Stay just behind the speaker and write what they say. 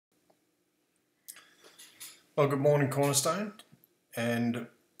Well, good morning, Cornerstone, and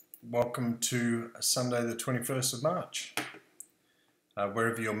welcome to Sunday, the 21st of March.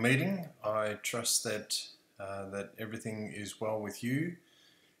 Wherever you're meeting, I trust that everything is well with you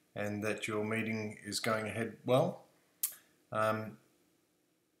and that your meeting is going ahead well. Open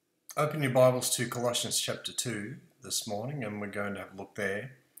your Bibles to Colossians chapter 2 this morning, and we're going to have a look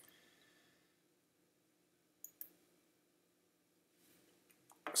there.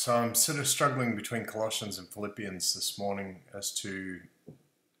 So I'm sort of struggling between Colossians and Philippians this morning as to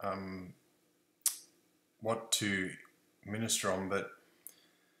what to minister on, but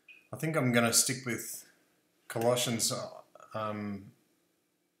I think I'm going to stick with Colossians and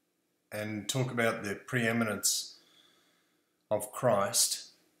talk about the preeminence of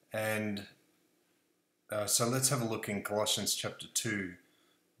Christ. And so let's have a look in Colossians chapter 2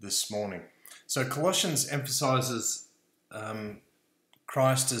 this morning. So Colossians emphasizes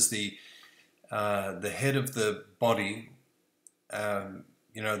Christ as the head of the body,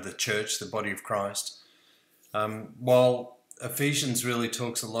 the church, the body of Christ, while Ephesians really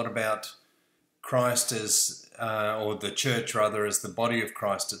talks a lot about Christ as, or the church rather, as the body of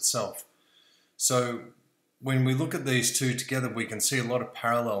Christ itself. So when we look at these two together, we can see a lot of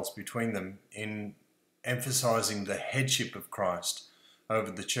parallels between them in emphasizing the headship of Christ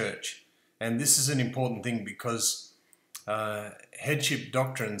over the church. And this is an important thing because headship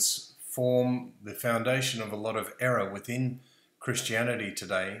doctrines form the foundation of a lot of error within Christianity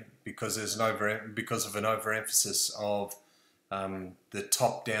today because of an overemphasis of the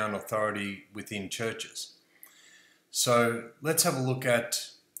top-down authority within churches. So let's have a look at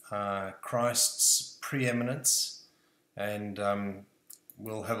Christ's preeminence, and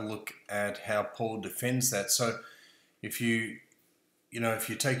we'll have a look at how Paul defends that. So if you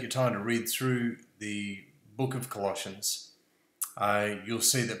take your time to read through the book of Colossians, you'll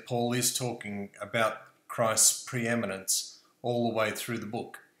see that Paul is talking about Christ's preeminence all the way through the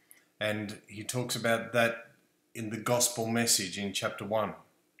book. And he talks about that in the gospel message in chapter 1,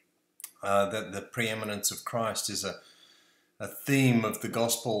 that the preeminence of Christ is a theme of the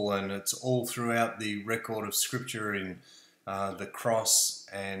gospel, and it's all throughout the record of Scripture in the cross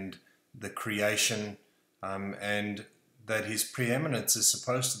and the creation, and that his preeminence is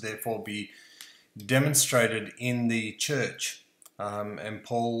supposed to therefore be demonstrated in the church. And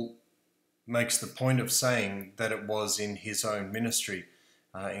Paul makes the point of saying that it was in his own ministry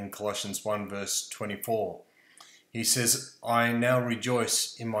in Colossians 1 verse 24. He says, I now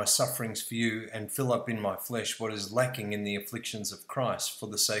rejoice in my sufferings for you and fill up in my flesh what is lacking in the afflictions of Christ for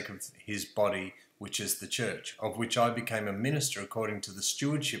the sake of his body, which is the church, of which I became a minister according to the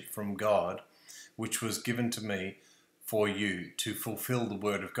stewardship from God, which was given to me for you to fulfill the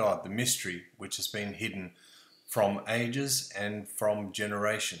word of God, the mystery which has been hidden from ages and from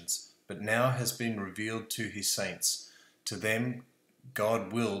generations, but now has been revealed to his saints. To them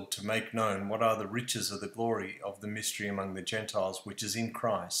God willed to make known what are the riches of the glory of the mystery among the Gentiles, which is in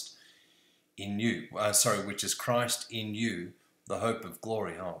Christ in you. Which is Christ in you, the hope of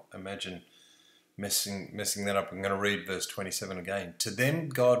glory. Oh, imagine messing that up. I'm going to read verse 27 again. To them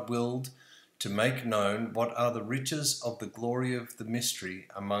God willed to make known what are the riches of the glory of the mystery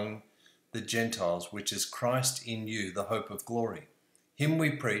among the Gentiles, which is Christ in you, the hope of glory. Him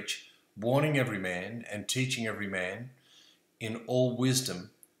we preach, warning every man and teaching every man in all wisdom,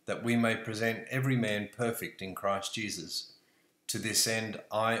 that we may present every man perfect in Christ Jesus. To this end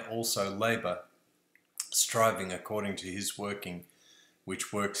I also labour, striving according to his working,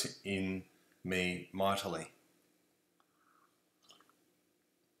 which works in me mightily.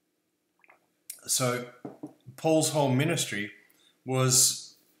 So Paul's whole ministry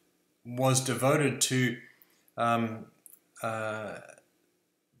was devoted to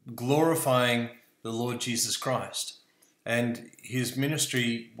glorifying the Lord Jesus Christ. And his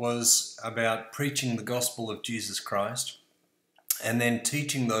ministry was about preaching the gospel of Jesus Christ and then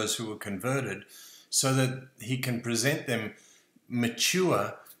teaching those who were converted so that he can present them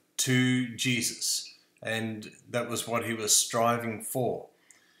mature to Jesus. And that was what he was striving for.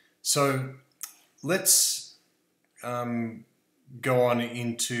 So let's go on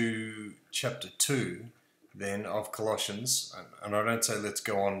into chapter 2 then of Colossians. And I don't say let's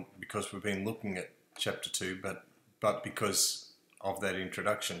go on because we've been looking at chapter 2, but because of that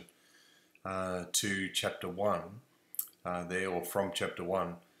introduction to chapter 1 or from chapter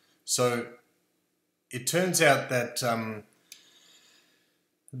 1. So it turns out that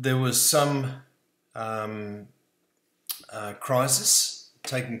there was some crisis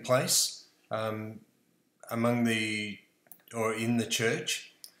taking place in the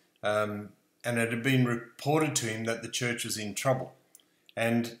church, and it had been reported to him that the church was in trouble.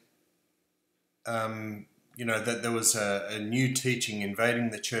 And that there was a new teaching invading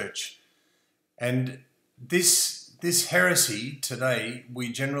the church. And this heresy today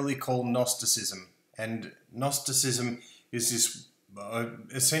we generally call Gnosticism. And Gnosticism is this,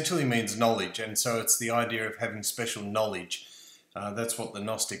 essentially means knowledge. And so it's the idea of having special knowledge. That's what the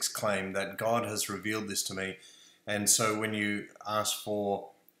Gnostics claim, that God has revealed this to me. And so when you ask for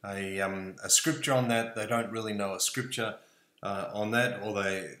a scripture on that, they don't really know a scripture on that, or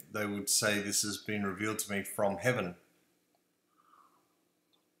they would say this has been revealed to me from heaven.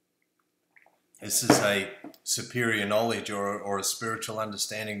 This is a superior knowledge or a spiritual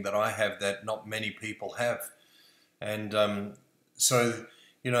understanding that I have that not many people have. And so,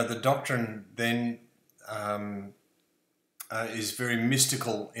 the doctrine then is very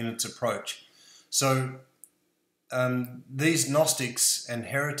mystical in its approach. So these Gnostics and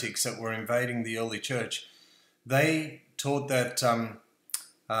heretics that were invading the early church, they taught that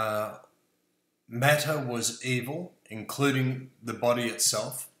matter was evil, including the body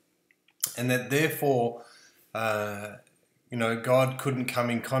itself, and that therefore, God couldn't come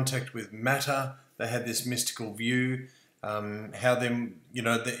in contact with matter. They had this mystical view. If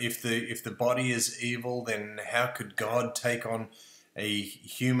the body is evil, then how could God take on a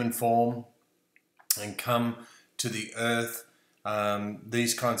human form and come to the earth?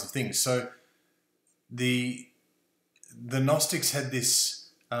 These kinds of things. So the Gnostics had this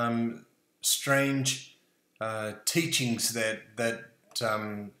strange teachings that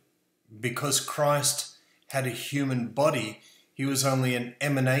because Christ had a human body, he was only an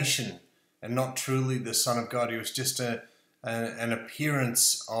emanation and not truly the Son of God. He was just an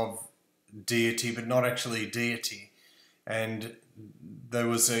appearance of deity, but not actually deity. And there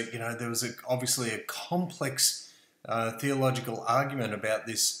was obviously a complex theological argument about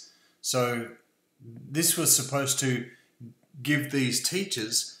this. So this was supposed to give these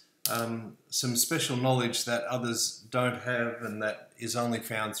teachers some special knowledge that others don't have, and that is only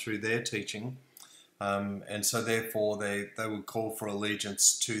found through their teaching. And so therefore they would call for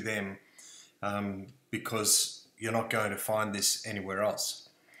allegiance to them, because you're not going to find this anywhere else.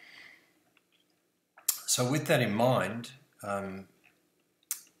 So with that in mind,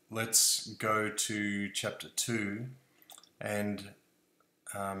 let's go to chapter 2 and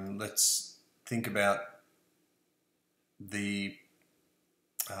let's think about the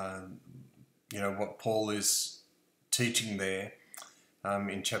what Paul is teaching there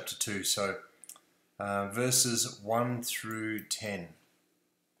in chapter 2. So verses 1 through 10.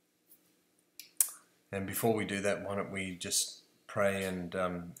 And before we do that, why don't we just pray and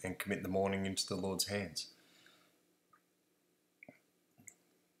commit the morning into the Lord's hands.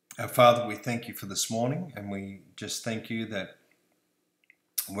 Our Father, we thank you for this morning, and we just thank you that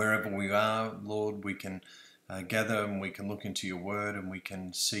wherever we are, Lord, we can gather and we can look into your word, and we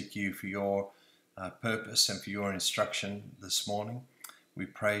can seek you for your purpose and for your instruction this morning. We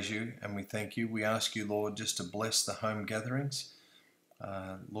praise you and we thank you. We ask you, Lord, just to bless the home gatherings.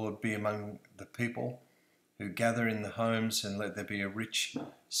 Lord, be among the people who gather in the homes, and let there be a rich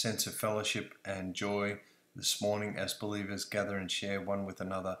sense of fellowship and joy this morning as believers gather and share one with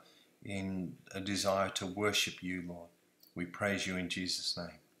another in a desire to worship you, Lord. We praise you in Jesus'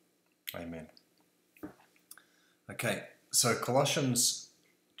 name. Amen. Okay, so Colossians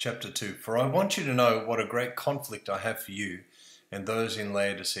chapter 2. For I want you to know what a great conflict I have for you and those in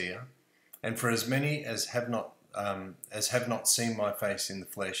Laodicea, and for as many as have not seen my face in the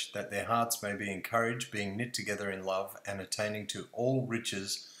flesh, that their hearts may be encouraged, being knit together in love, and attaining to all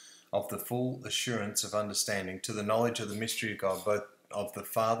riches of the full assurance of understanding, to the knowledge of the mystery of God, both of the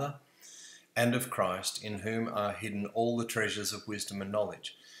Father and of Christ, in whom are hidden all the treasures of wisdom and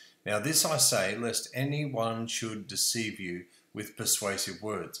knowledge. Now this I say, lest anyone should deceive you with persuasive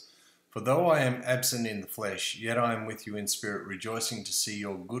words. For though I am absent in the flesh, yet I am with you in spirit, rejoicing to see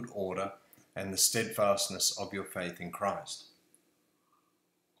your good order and the steadfastness of your faith in Christ.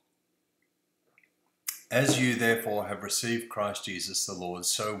 As you therefore have received Christ Jesus the Lord,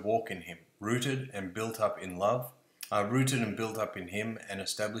 so walk in him, rooted and built up in love, rooted and built up in him, and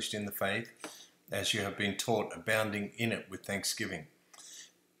established in the faith, as you have been taught, abounding in it with thanksgiving.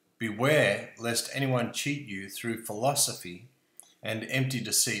 Beware lest anyone cheat you through philosophy and empty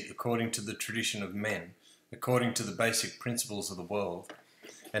deceit, according to the tradition of men, according to the basic principles of the world,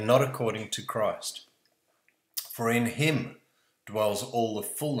 and not according to Christ. For in him dwells all the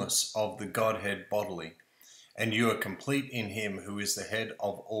fullness of the Godhead bodily, and you are complete in him who is the head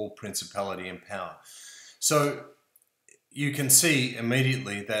of all principality and power. So you can see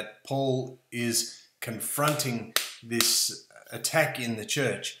immediately that Paul is confronting this attack in the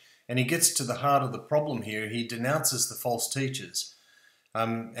church, and he gets to the heart of the problem here. He denounces the false teachers.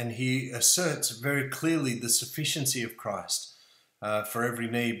 And he asserts very clearly the sufficiency of Christ for every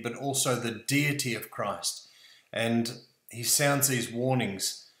need, but also the deity of Christ. And he sounds these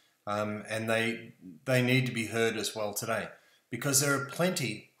warnings, and they need to be heard as well today, because there are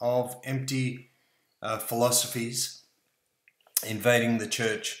plenty of empty philosophies invading the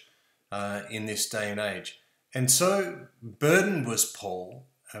church in this day and age. And so burdened was Paul.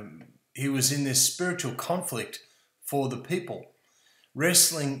 He was in this spiritual conflict for the people,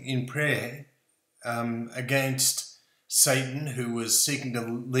 wrestling in prayer against Satan, who was seeking to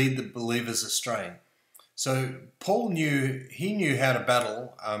lead the believers astray. So Paul knew how to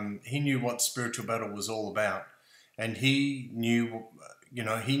battle. He knew what spiritual battle was all about, and he knew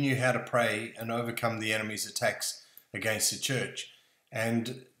how to pray and overcome the enemy's attacks against the church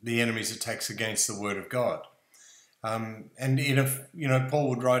and the enemy's attacks against the Word of God. Paul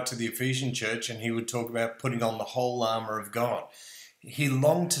would write to the Ephesian church, and he would talk about putting on the whole armor of God. He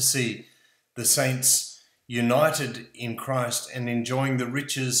longed to see the saints united in Christ and enjoying the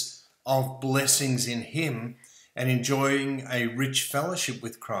riches of blessings in him and enjoying a rich fellowship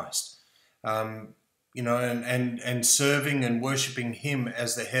with Christ, and serving and worshipping him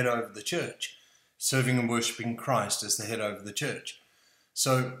as the head over the church, serving and worshipping Christ as the head over the church.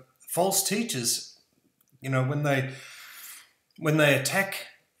 So false teachers, when they attack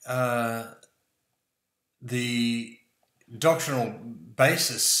the doctrinal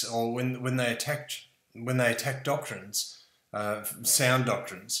basis, or when they attack doctrines, sound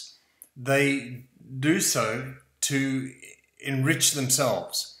doctrines, they do so to enrich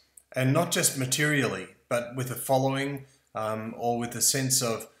themselves, and not just materially, but with a following, or with a sense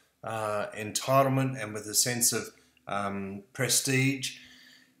of entitlement and with a sense of prestige.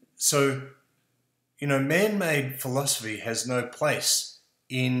 So, man-made philosophy has no place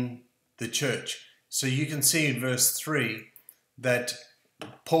in the church. So you can see in verse 3 that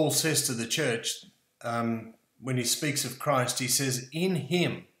Paul says to the church, when he speaks of Christ, he says, in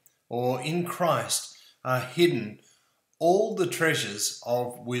him, or in Christ, are hidden all the treasures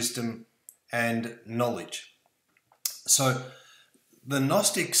of wisdom and knowledge. So the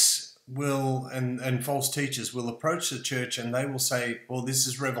Gnostics will, and false teachers will approach the church, and they will say, well, this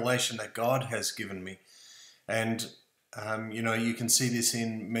is revelation that God has given me. And, you can see this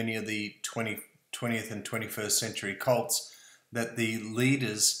in many of the 20th and 21st century cults, that the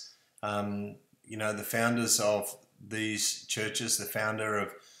leaders, the founders of these churches, the founder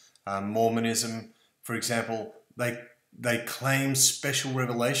of Mormonism, for example, they claim special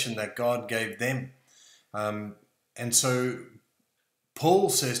revelation that God gave them. And so Paul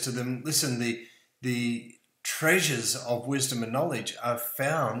says to them, listen, the treasures of wisdom and knowledge are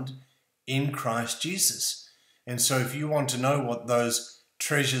found in Christ Jesus. And so if you want to know what those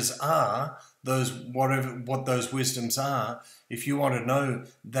treasures are, what those wisdoms are, if you want to know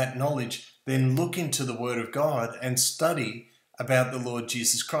that knowledge, then look into the Word of God and study about the Lord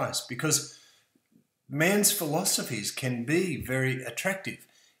Jesus Christ, because man's philosophies can be very attractive.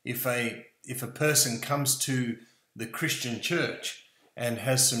 If a person comes to the Christian church and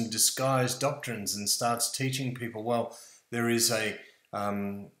has some disguised doctrines and starts teaching people, well, there is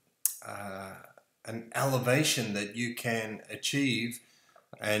an elevation that you can achieve,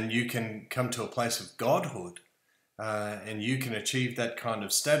 and you can come to a place of godhood, and you can achieve that kind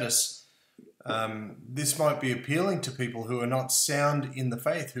of status. This might be appealing to people who are not sound in the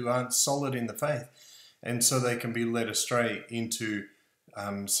faith, who aren't solid in the faith, and so they can be led astray into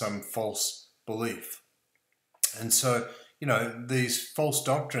some false belief. And so, these false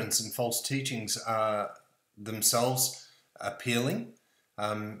doctrines and false teachings are themselves appealing,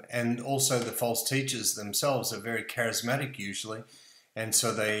 and also the false teachers themselves are very charismatic usually, and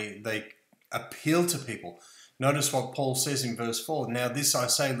so they appeal to people. Notice what Paul says in verse 4. Now this I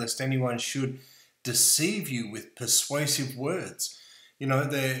say, lest anyone should deceive you with persuasive words.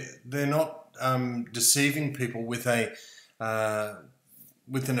 They're not deceiving people with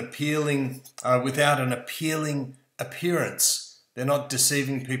without an appealing appearance. They're not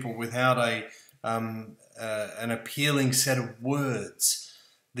deceiving people without an appealing set of words.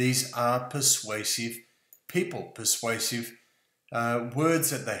 These are persuasive people, persuasive words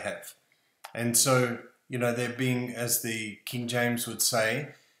that they have. And so, they're being, as the King James would say,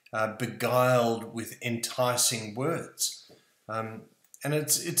 beguiled with enticing words. And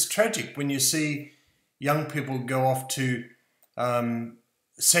it's tragic when you see young people go off to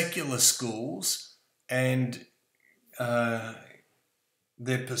secular schools and they're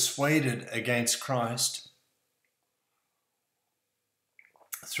persuaded against Christ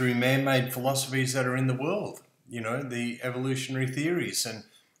through man-made philosophies that are in the world, the evolutionary theories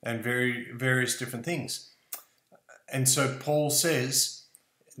and various different things. And so Paul says,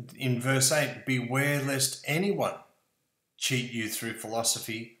 in verse 8, beware lest anyone cheat you through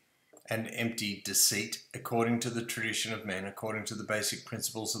philosophy and empty deceit, according to the tradition of men, according to the basic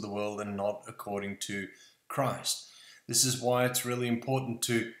principles of the world, and not according to Christ. This is why it's really important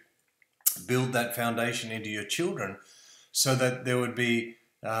to build that foundation into your children, so that there would be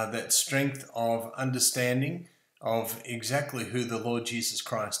that strength of understanding of exactly who the Lord Jesus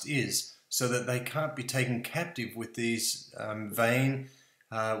Christ is, so that they can't be taken captive with these vain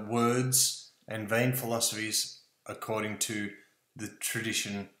words and vain philosophies according to the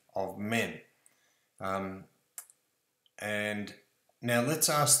tradition of men. And now let's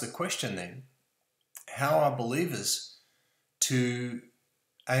ask the question then, how are believers to,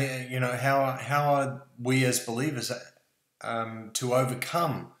 how are we as believers to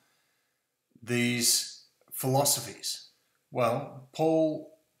overcome these philosophies? Well,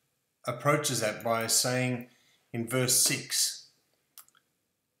 Paul approaches that by saying in verse 6,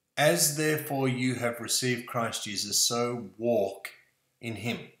 as therefore you have received Christ Jesus, so walk in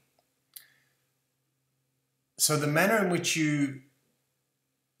him. So the manner in which you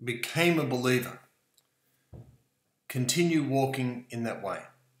became a believer, continue walking in that way.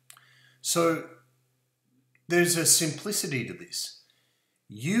 So there's a simplicity to this.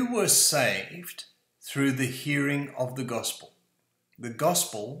 You were saved through the hearing of the gospel. The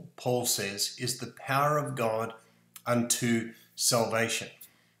gospel, Paul says, is the power of God unto salvation.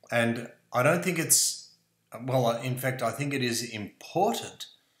 And I don't think it's, well, in fact, I think it is important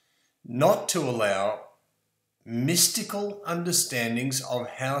not to allow mystical understandings of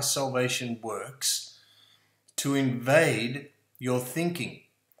how salvation works to invade your thinking.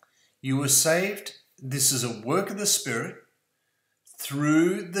 You were saved, this is a work of the Spirit,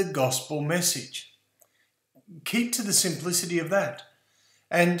 through the gospel message. Keep to the simplicity of that.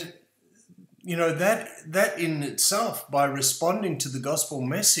 And, you know, that in itself, by responding to the gospel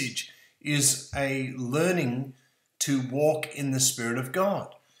message, is a learning to walk in the Spirit of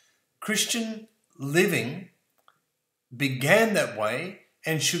God. Christian living began that way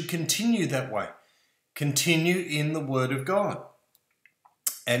and should continue that way. Continue in the Word of God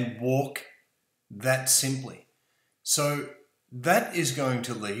and walk that simply. So that is going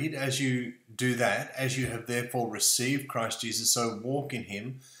to lead, as you do that, as you have therefore received Christ Jesus, so walk in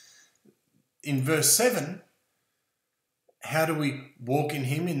him. In verse 7, how do we walk in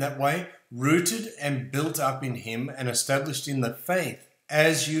him in that way? Rooted and built up in him and established in the faith,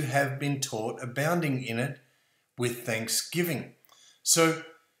 as you have been taught, abounding in it with thanksgiving. So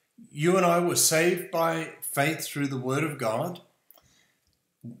you and I were saved by faith through the Word of God.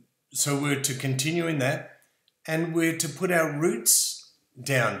 So we're to continue in that, and we're to put our roots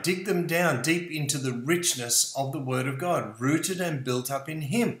down, dig them down deep into the richness of the Word of God, rooted and built up in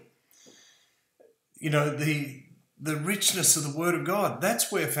him. You know, the richness of the Word of God,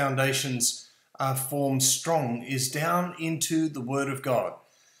 that's where foundations are formed strong, is down into the Word of God.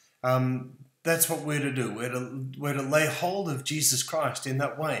 That's what we're to do. We're to lay hold of Jesus Christ in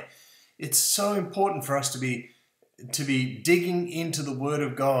that way. It's so important for us to be digging into the Word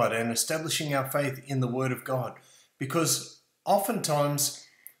of God and establishing our faith in the Word of God, because oftentimes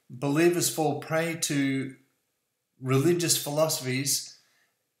believers fall prey to religious philosophies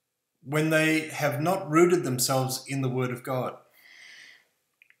when they have not rooted themselves in the Word of God.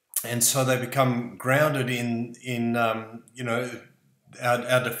 And so they become grounded in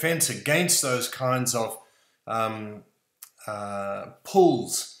our defense against those kinds of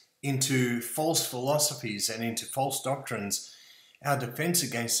pulls into false philosophies and into false doctrines. Our defense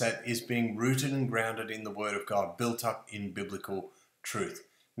against that is being rooted and grounded in the Word of God, built up in biblical truth.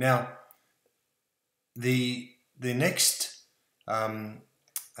 Now, the next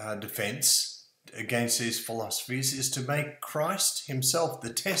defense against these philosophies is to make Christ himself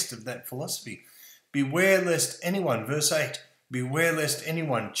the test of that philosophy. Beware lest anyone, verse 8, beware lest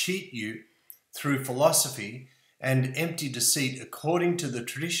anyone cheat you through philosophy and empty deceit, according to the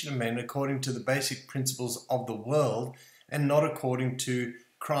tradition of men, according to the basic principles of the world, and not according to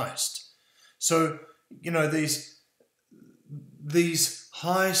Christ. So, you know, these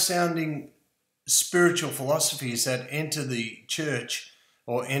high-sounding spiritual philosophies that enter the church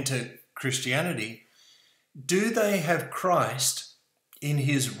or enter Christianity, do they have Christ in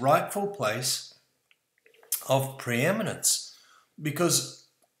his rightful place of preeminence? Because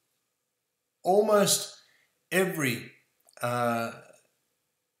almost every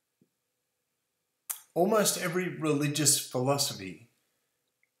religious philosophy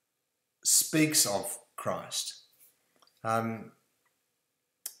speaks of Christ.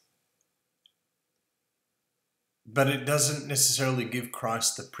 But it doesn't necessarily give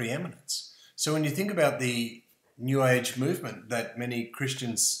Christ the preeminence. So when you think about the New Age movement that many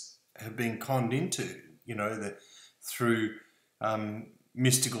Christians have been conned into, through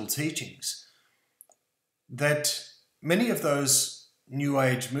mystical teachings, that many of those New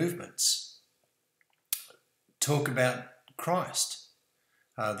Age movements talk about Christ.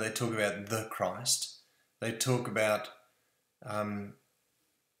 They talk about the Christ. They talk about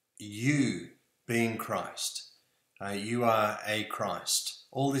you being Christ. You are a Christ.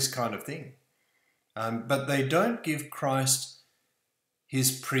 All this kind of thing. But they don't give Christ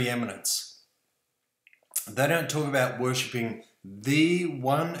his preeminence. They don't talk about worshipping the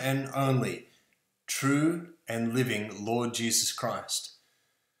one and only true and living Lord Jesus Christ.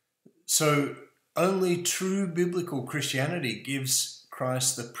 So only true biblical Christianity gives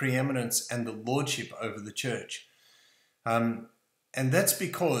Christ the preeminence and the lordship over the church. And that's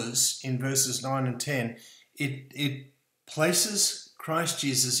because in verses 9 and 10, it places Christ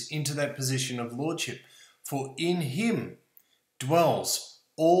Jesus into that position of lordship. For in him dwells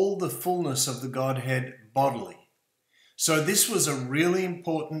all the fullness of the Godhead bodily. So this was a really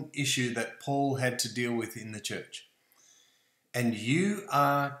important issue that Paul had to deal with in the church. And you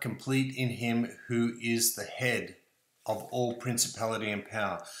are complete in him who is the head of all principality and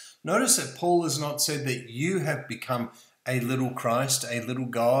power. Notice that Paul has not said that you have become a little Christ, a little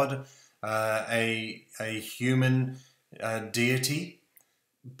God, a human deity.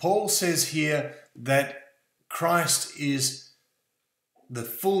 Paul says here that Christ is the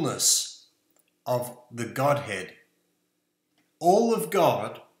fullness of the Godhead. All of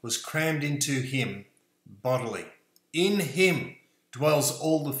God was crammed into him bodily. In him dwells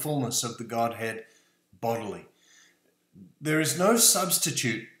all the fullness of the Godhead bodily. There is no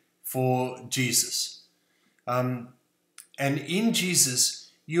substitute for Jesus. And in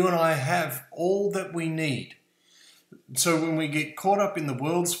Jesus, you and I have all that we need. So when we get caught up in the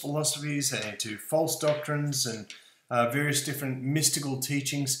world's philosophies and into false doctrines and various different mystical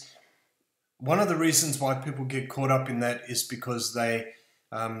teachings, one of the reasons why people get caught up in that is because they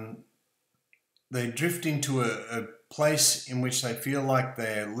drift into a place in which they feel like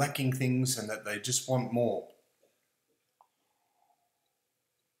they're lacking things and that they just want more.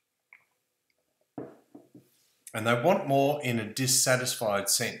 And they want more in a dissatisfied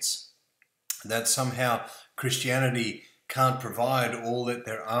sense, that somehow Christianity can't provide all that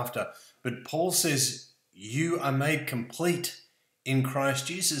they're after. But Paul says, you are made complete in Christ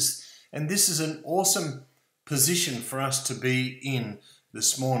Jesus. And this is an awesome position for us to be in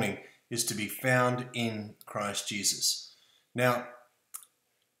this morning, is to be found in Christ Jesus. Now,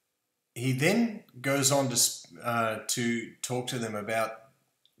 he then goes on to talk to them about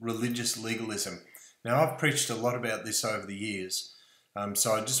religious legalism. Now, I've preached a lot about this over the years,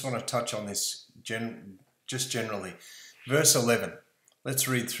 so I just want to touch on this just generally. Verse 11, let's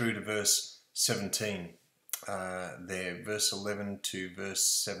read through to verse 17 there, verse 11 to verse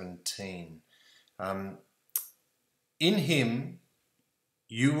 17. In him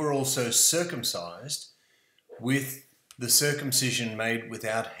you were also circumcised with the circumcision made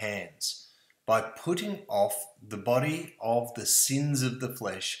without hands, by putting off the body of the sins of the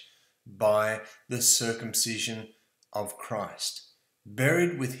flesh by the circumcision of Christ,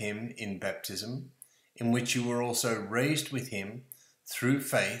 buried with him in baptism, in which you were also raised with him through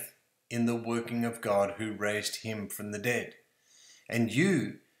faith in the working of God who raised him from the dead. And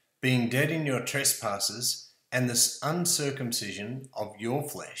you, being dead in your trespasses and the uncircumcision of your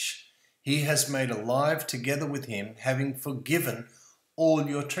flesh, he has made alive together with him, having forgiven all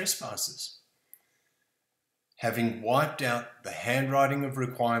your trespasses, having wiped out the handwriting of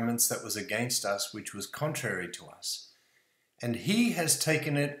requirements that was against us, which was contrary to us. And he has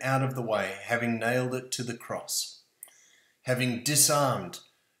taken it out of the way, having nailed it to the cross, having disarmed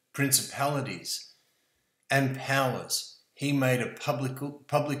principalities and powers. He made a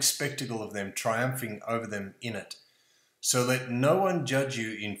public spectacle of them, triumphing over them in it. So let no one judge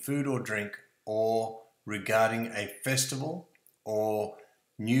you in food or drink, or regarding a festival, or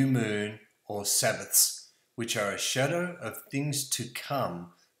new moon, or Sabbaths, which are a shadow of things to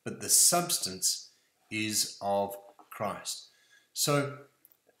come, but the substance is of Christ. So,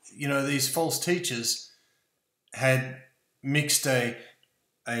 these false teachers had mixed a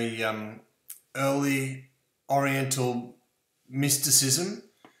early Oriental mysticism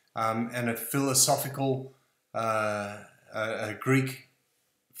and a philosophical, a Greek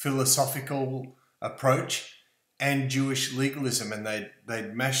philosophical approach and Jewish legalism, and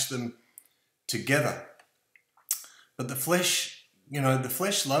they'd mash them together. But the flesh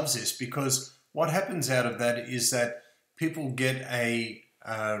loves this, because what happens out of that is that people get a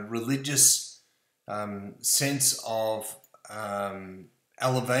religious sense of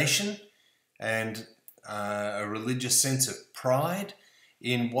elevation, and a religious sense of pride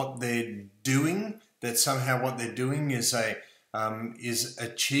in what they're doing, that somehow what they're doing is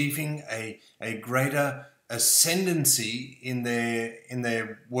achieving a greater ascendancy in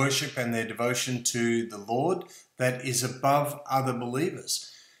their worship and their devotion to the Lord that is above other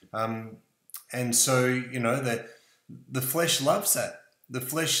believers. And so, the flesh loves that. The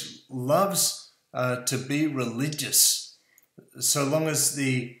flesh loves to be religious, so long as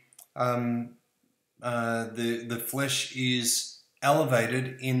the flesh is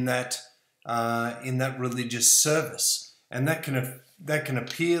elevated in that religious service, and that can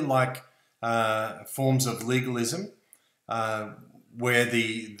appear like forms of legalism, where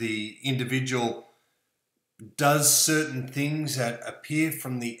the individual does certain things that appear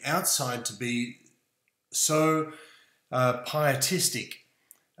from the outside to be so pietistic,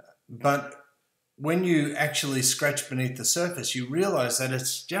 but when you actually scratch beneath the surface, you realize that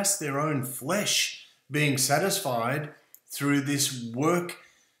it's just their own flesh being satisfied through this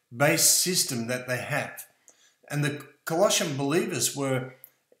work-based system that they have. And the Colossian believers were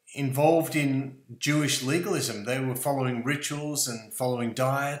involved in Jewish legalism. They were following rituals and following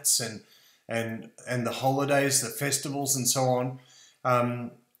diets and the holidays, the festivals, and so on.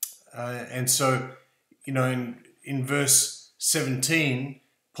 And so, in verse 17,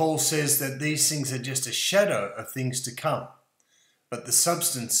 Paul says that these things are just a shadow of things to come, but the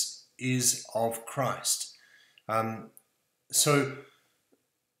substance is of Christ. So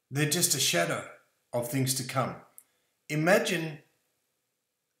they're just a shadow of things to come. Imagine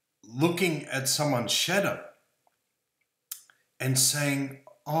looking at someone's shadow and saying,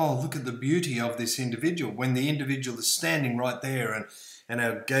 oh, look at the beauty of this individual, when the individual is standing right there and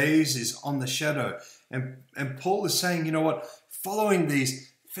our gaze is on the shadow. And Paul is saying, you know what, following these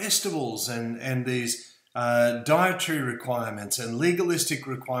festivals and these dietary requirements and legalistic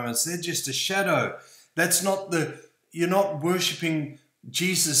requirements, they're just a shadow. You're not worshipping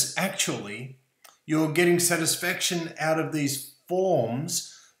Jesus actually. You're getting satisfaction out of these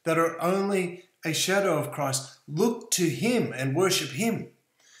forms that are only a shadow of Christ. Look to him and worship him.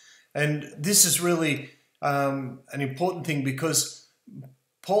 And this is really an important thing, because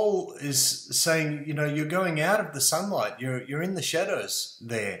Paul is saying, you're going out of the sunlight. You're in the shadows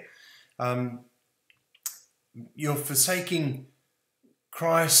there. You're forsaking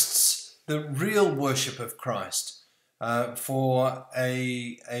the real worship of Christ, for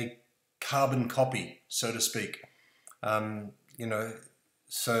a carbon copy, so to speak.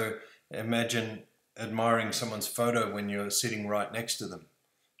 So imagine admiring someone's photo when you're sitting right next to them,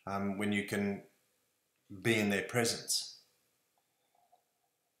 when you can be in their presence.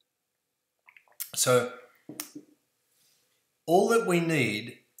 So all that we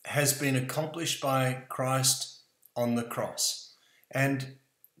need has been accomplished by Christ on the cross. And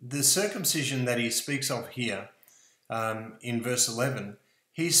the circumcision that he speaks of here, in verse 11,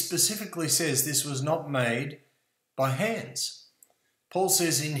 he specifically says this was not made by hands. Paul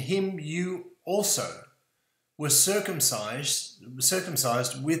says, in him you also were circumcised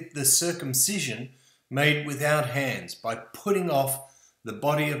with the circumcision made without hands, by putting off the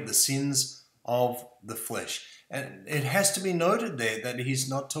body of the sins of the flesh. And it has to be noted there that he's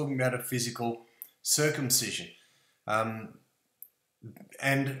not talking about a physical circumcision.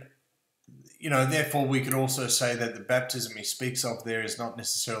 Therefore we could also say that the baptism he speaks of there is not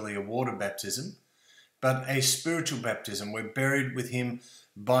necessarily a water baptism, but a spiritual baptism. We're buried with him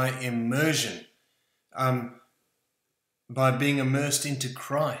by immersion, by being immersed into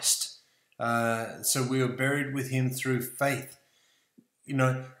Christ. So we were buried with him through faith.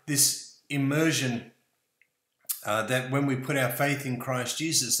 This immersion, that when we put our faith in Christ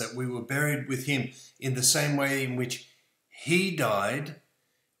Jesus, that we were buried with him in the same way in which he died.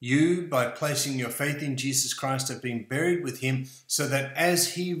 You, by placing your faith in Jesus Christ, have been buried with him, so that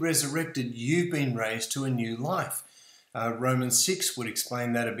as he resurrected, you've been raised to a new life. Romans 6 would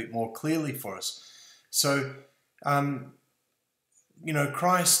explain that a bit more clearly for us. So,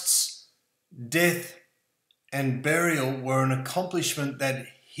 Christ's death and burial were an accomplishment that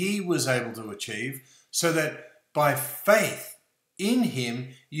he was able to achieve, so that by faith in him,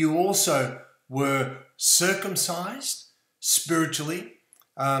 you also were circumcised spiritually,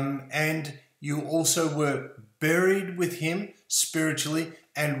 and you also were buried with him spiritually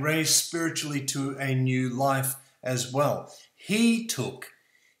and raised spiritually to a new life as well. He took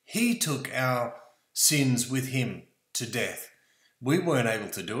our sins with him to death. We weren't able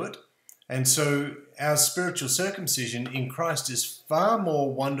to do it. And so our spiritual circumcision in Christ is far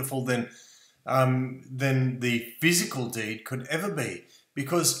more wonderful than the physical deed could ever be,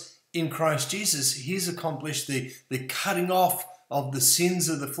 because in Christ Jesus, he's accomplished the cutting off of the sins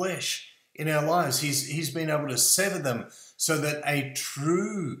of the flesh. in our lives. He's been able to sever them so that a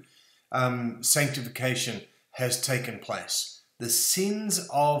true sanctification has taken place. The sins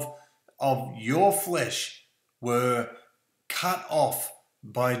of your flesh were cut off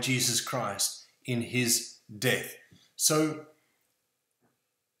by Jesus Christ in his death. So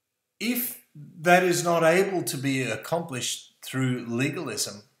if that is not able to be accomplished through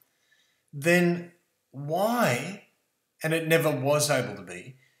legalism, then why, and it never was able to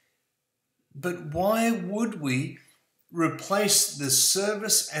be, but why would we replace the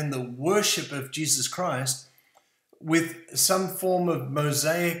service and the worship of Jesus Christ with some form of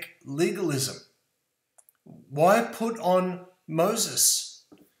Mosaic legalism? Why put on Moses,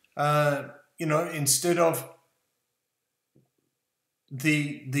 instead of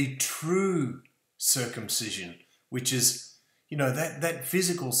the true circumcision, which is, that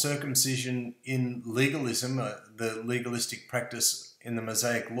physical circumcision in legalism, the legalistic practice in the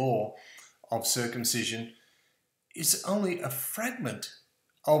Mosaic law of circumcision, is only a fragment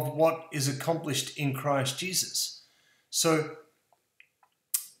of what is accomplished in Christ Jesus. So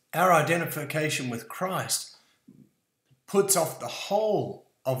our identification with Christ puts off the whole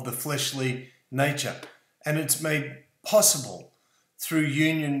of the fleshly nature, and it's made possible through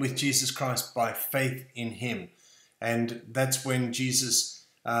union with Jesus Christ by faith in him. And that's when Jesus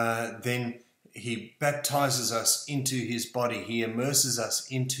then he baptizes us into his body. He immerses us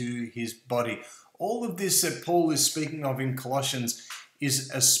into his body. All of this that Paul is speaking of in Colossians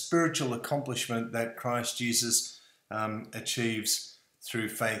is a spiritual accomplishment that Christ Jesus achieves through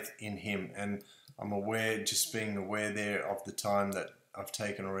faith in him. And I'm aware, just being aware there of the time that I've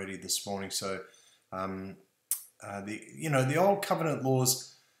taken already this morning. So, the old covenant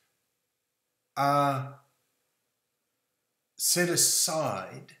laws are set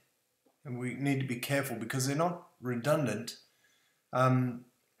aside, and we need to be careful because they're not redundant,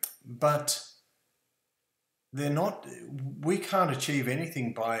 but they're not, we can't achieve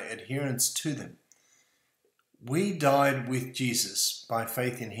anything by adherence to them. We died with Jesus by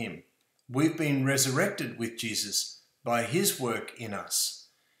faith in him. We've been resurrected with Jesus by his work in us.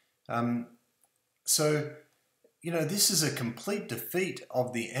 So, this is a complete defeat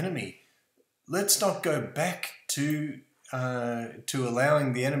of the enemy. Let's not go back to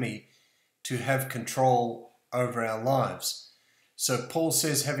allowing the enemy to have control over our lives. So Paul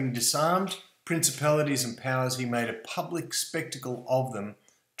says, having disarmed principalities and powers, he made a public spectacle of them,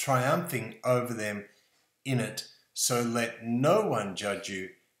 triumphing over them in it. So let no one judge you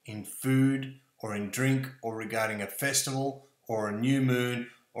in food or in drink or regarding a festival or a new moon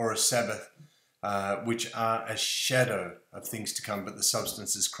or a Sabbath, which are a shadow of things to come, but the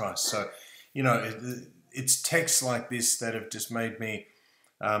substance is Christ. So, it's texts like this that have just made me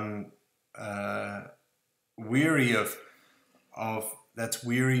weary of that's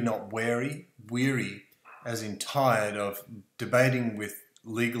weary, not wary, weary as in tired of debating with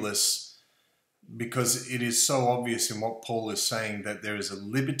legalists, because it is so obvious in what Paul is saying that there is a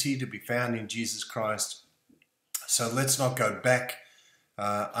liberty to be found in Jesus Christ. So let's not go back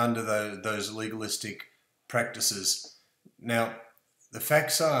under those legalistic practices. Now, the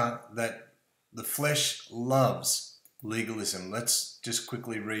facts are that the flesh loves legalism. Let's just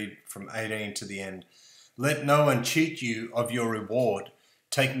quickly read from 18 to the end. Let no one cheat you of your reward,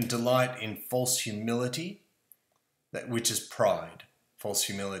 taking delight in false humility, which is pride. False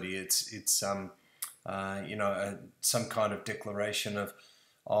humility. It's some kind of declaration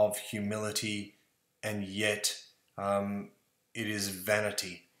of humility, and yet it is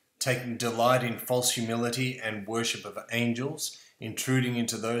vanity. Taking delight in false humility and worship of angels, intruding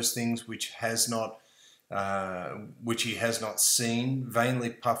into those things which he has not seen, vainly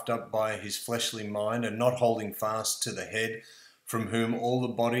puffed up by his fleshly mind, and not holding fast to the head, from whom all the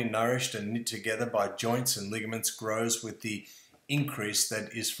body, nourished and knit together by joints and ligaments, grows with the increase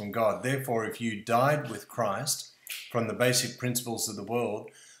that is from God. Therefore, if you died with Christ from the basic principles of the world,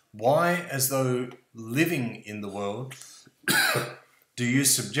 why, as though living in the world, do you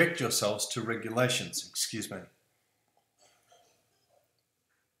subject yourselves to regulations? Excuse me.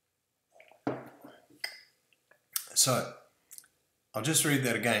 So, I'll just read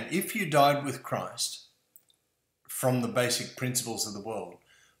that again. If you died with Christ from the basic principles of the world,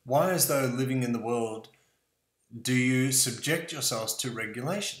 why, as though living in the world, do you subject yourselves to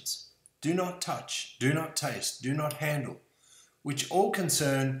regulations? Do not touch, do not taste, do not handle, which all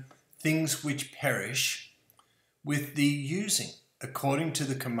concern things which perish with the using, according to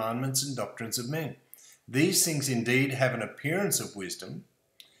the commandments and doctrines of men. These things indeed have an appearance of wisdom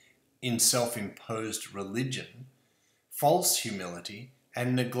in self-imposed religion, false humility,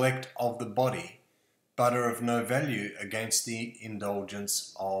 and neglect of the body, but are of no value against the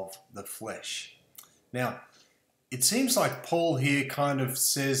indulgence of the flesh. Now, it seems like Paul here kind of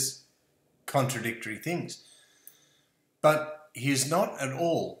says contradictory things, but he is not at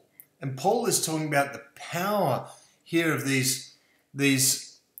all. And Paul is talking about the power here of these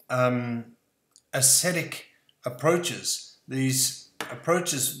ascetic approaches, these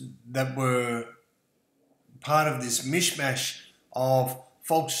approaches that were part of this mishmash of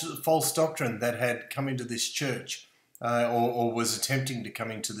false doctrine that had come into this church, or was attempting to come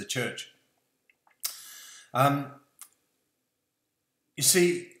into the church. You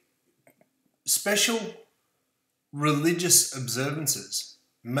see, special religious observances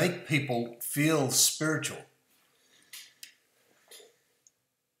make people feel spiritual.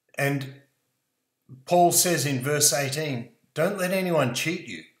 And Paul says in verse 18, "Don't let anyone cheat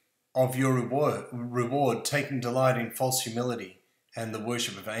you of your reward, taking delight in false humility and the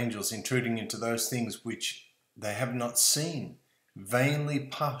worship of angels, intruding into those things which they have not seen, vainly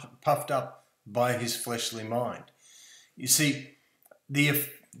puffed up by his fleshly mind." You see, there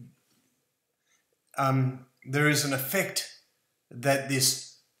is an effect that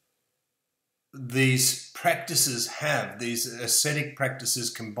these practices have, these ascetic practices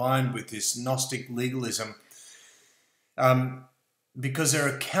combined with this Gnostic legalism, because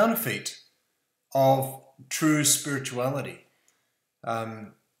they're a counterfeit of true spirituality.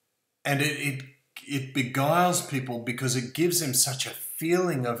 And it beguiles people because it gives them such a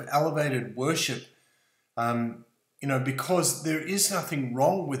feeling of elevated worship, because there is nothing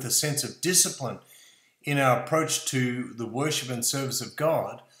wrong with a sense of discipline in our approach to the worship and service of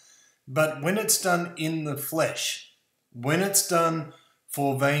God. But when it's done in the flesh, when it's done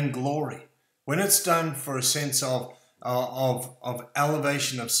for vainglory, when it's done for a sense of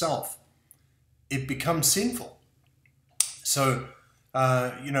elevation of self, it becomes sinful. So,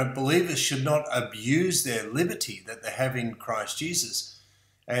 believers should not abuse their liberty that they have in Christ Jesus.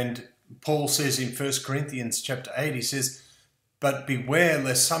 And Paul says in 1 Corinthians chapter 8, he says, "But beware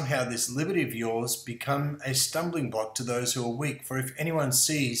lest somehow this liberty of yours become a stumbling block to those who are weak. For if anyone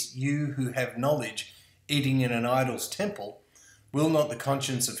sees you who have knowledge eating in an idol's temple, will not the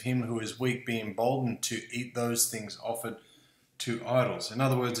conscience of him who is weak be emboldened to eat those things offered to idols?" In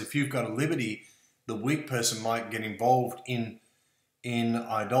other words, if you've got a liberty, the weak person might get involved in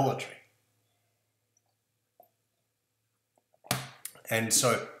idolatry. And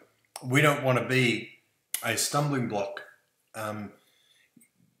so we don't want to be a stumbling block,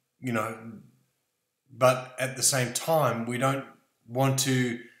 but at the same time, we don't want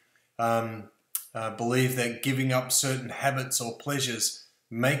to believe that giving up certain habits or pleasures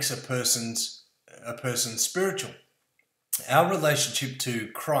makes a person spiritual. Our relationship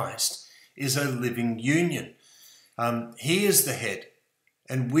to Christ is a living union. He is the head,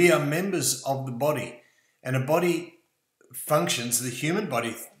 and we are members of the body. And a body functions, the human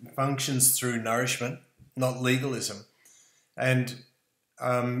body functions through nourishment, not legalism. And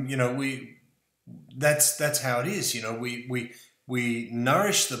that's how it is. We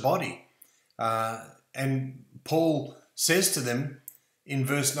nourish the body, and Paul says to them in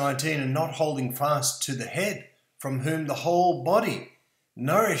verse 19, "And not holding fast to the head, from whom the whole body,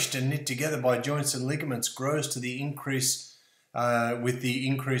 nourished and knit together by joints and ligaments, grows to the increase with the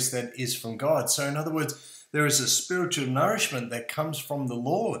increase that is from God." So in other words, there is a spiritual nourishment that comes from the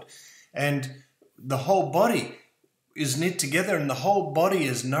Lord, and the whole body is knit together and the whole body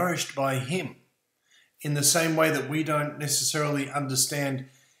is nourished by him, in the same way that we don't necessarily understand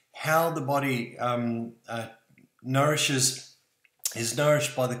how the body is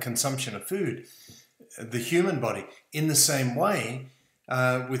nourished by the consumption of food. The human body, in the same way,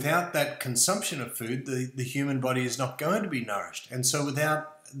 without that consumption of food, the human body is not going to be nourished. And so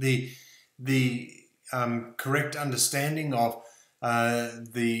without the correct understanding of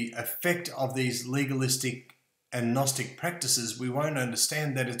the effect of these legalistic and Gnostic practices, we won't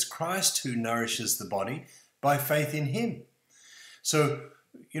understand that it's Christ who nourishes the body by faith in him. So,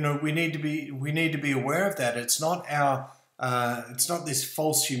 we need to be aware of that. It's not this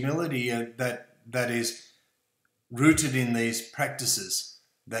false humility that is rooted in these practices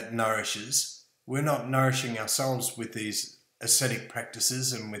that nourishes. We're not nourishing ourselves with these ascetic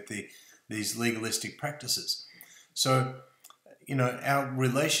practices and with these legalistic practices. So, our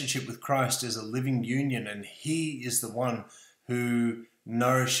relationship with Christ is a living union, and he is the one who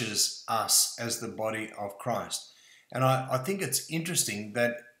nourishes us as the body of Christ. And I think it's interesting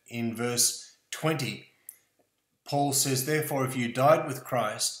that in verse 20, Paul says, "Therefore, if you died with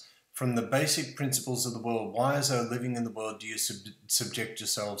Christ from the basic principles of the world, why, as though living in the world, do you subject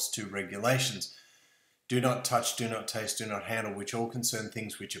yourselves to regulations? Do not touch, do not taste, do not handle, which all concern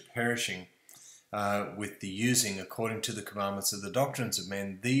things which are perishing, with the using according to the commandments of the doctrines of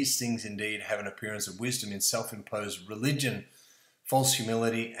men. These things indeed have an appearance of wisdom in self-imposed religion, false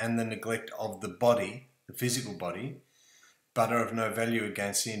humility, and the neglect of the body, the physical body, but are of no value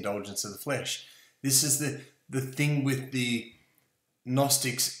against the indulgence of the flesh. This is the thing with the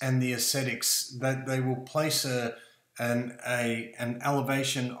Gnostics and the ascetics, that they will place an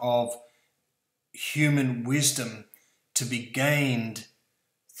elevation of human wisdom to be gained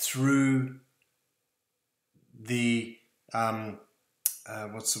through the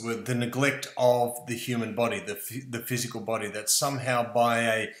the neglect of the human body, the physical body, that somehow by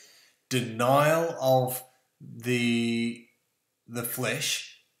a denial of the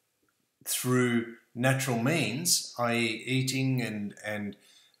flesh through natural means, i.e. eating and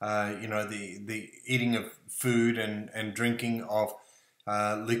the eating of food and drinking of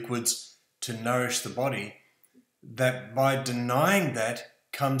liquids to nourish the body, that by denying that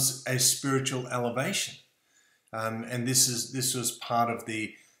comes a spiritual elevation. And this was part of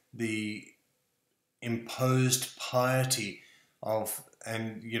the imposed piety of,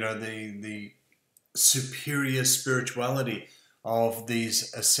 and the superior spirituality of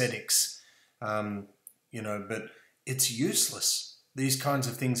these ascetics. But it's useless. These kinds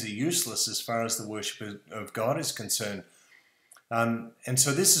of things are useless as far as the worship of God is concerned. And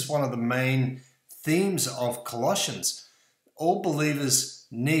so this is one of the main themes of Colossians. All believers'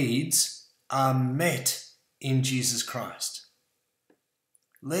 needs are met in Jesus Christ.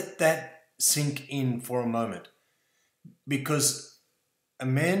 Let that sink in for a moment, because a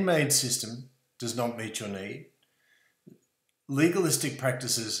man-made system does not meet your need. Legalistic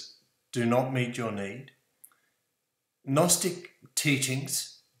practices do not meet your need. Gnostic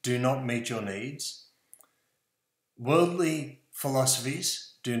teachings do not meet your needs. Worldly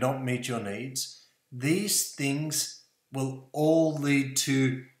philosophies do not meet your needs. These things will all lead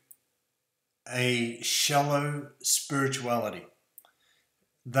to a shallow spirituality.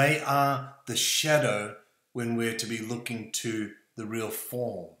 They are the shadow when we're to be looking to the real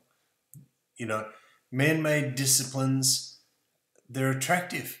form. Man-made disciplines, they're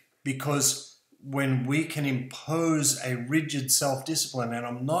attractive because when we can impose a rigid self-discipline, and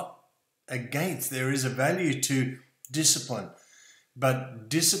I'm not against, there is a value to discipline, but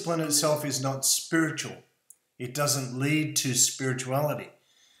discipline itself is not spiritual. It doesn't lead to spirituality.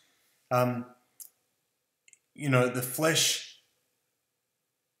 The flesh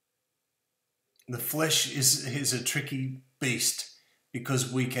is a tricky beast,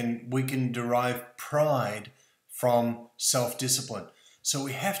 because we can derive pride from self-discipline. So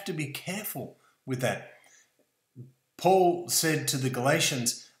we have to be careful with that. Paul said to the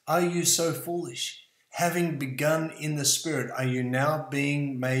Galatians, "Are you so foolish? Having begun in the Spirit, are you now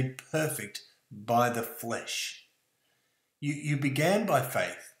being made perfect by the flesh?" You began by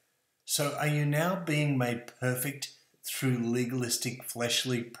faith. So are you now being made perfect through legalistic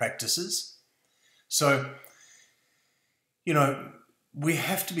fleshly practices? So, we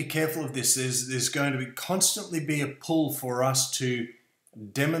have to be careful of this. There's going to constantly be a pull for us to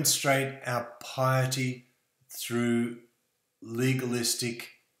demonstrate our piety through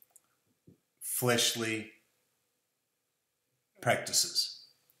legalistic fleshly practices.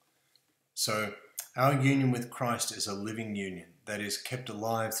 So our union with Christ is a living union that is kept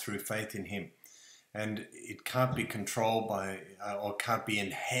alive through faith in Him. And it can't be controlled by or can't be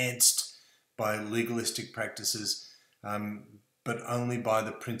enhanced by legalistic practices, but only by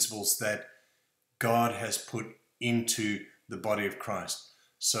the principles that God has put into the body of Christ.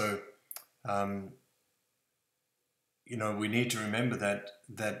 So, we need to remember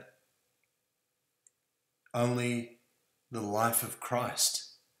that only the life of Christ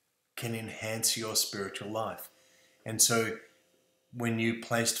can enhance your spiritual life. And so when you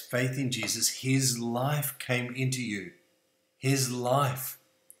placed faith in Jesus, His life came into you. His life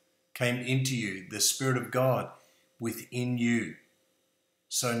came into you, the Spirit of God within you.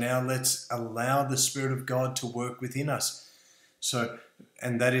 So now let's allow the Spirit of God to work within us.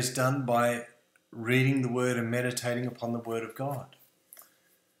 And that is done by reading the Word and meditating upon the Word of God.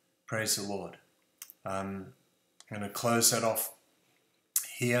 Praise the Lord. I'm going to close that off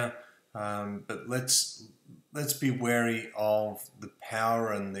here, but let's be wary of the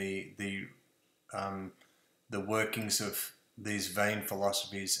power and the workings of these vain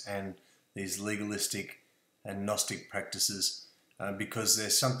philosophies and these legalistic and Gnostic practices, because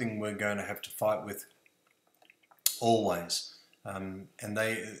there's something we're going to have to fight with always. And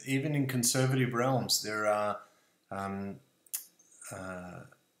they, even in conservative realms, there are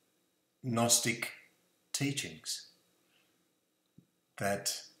Gnostic teachings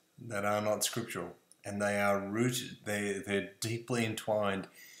that are not scriptural, and they are rooted, they're deeply entwined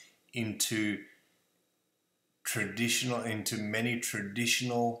into many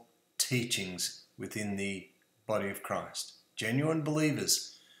traditional teachings within the body of Christ. Genuine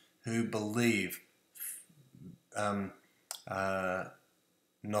believers who believe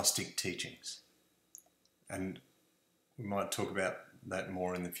Gnostic teachings. And we might talk about that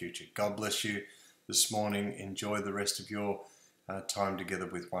more in the future. God bless you this morning. Enjoy the rest of your time together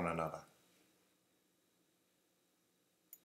with one another.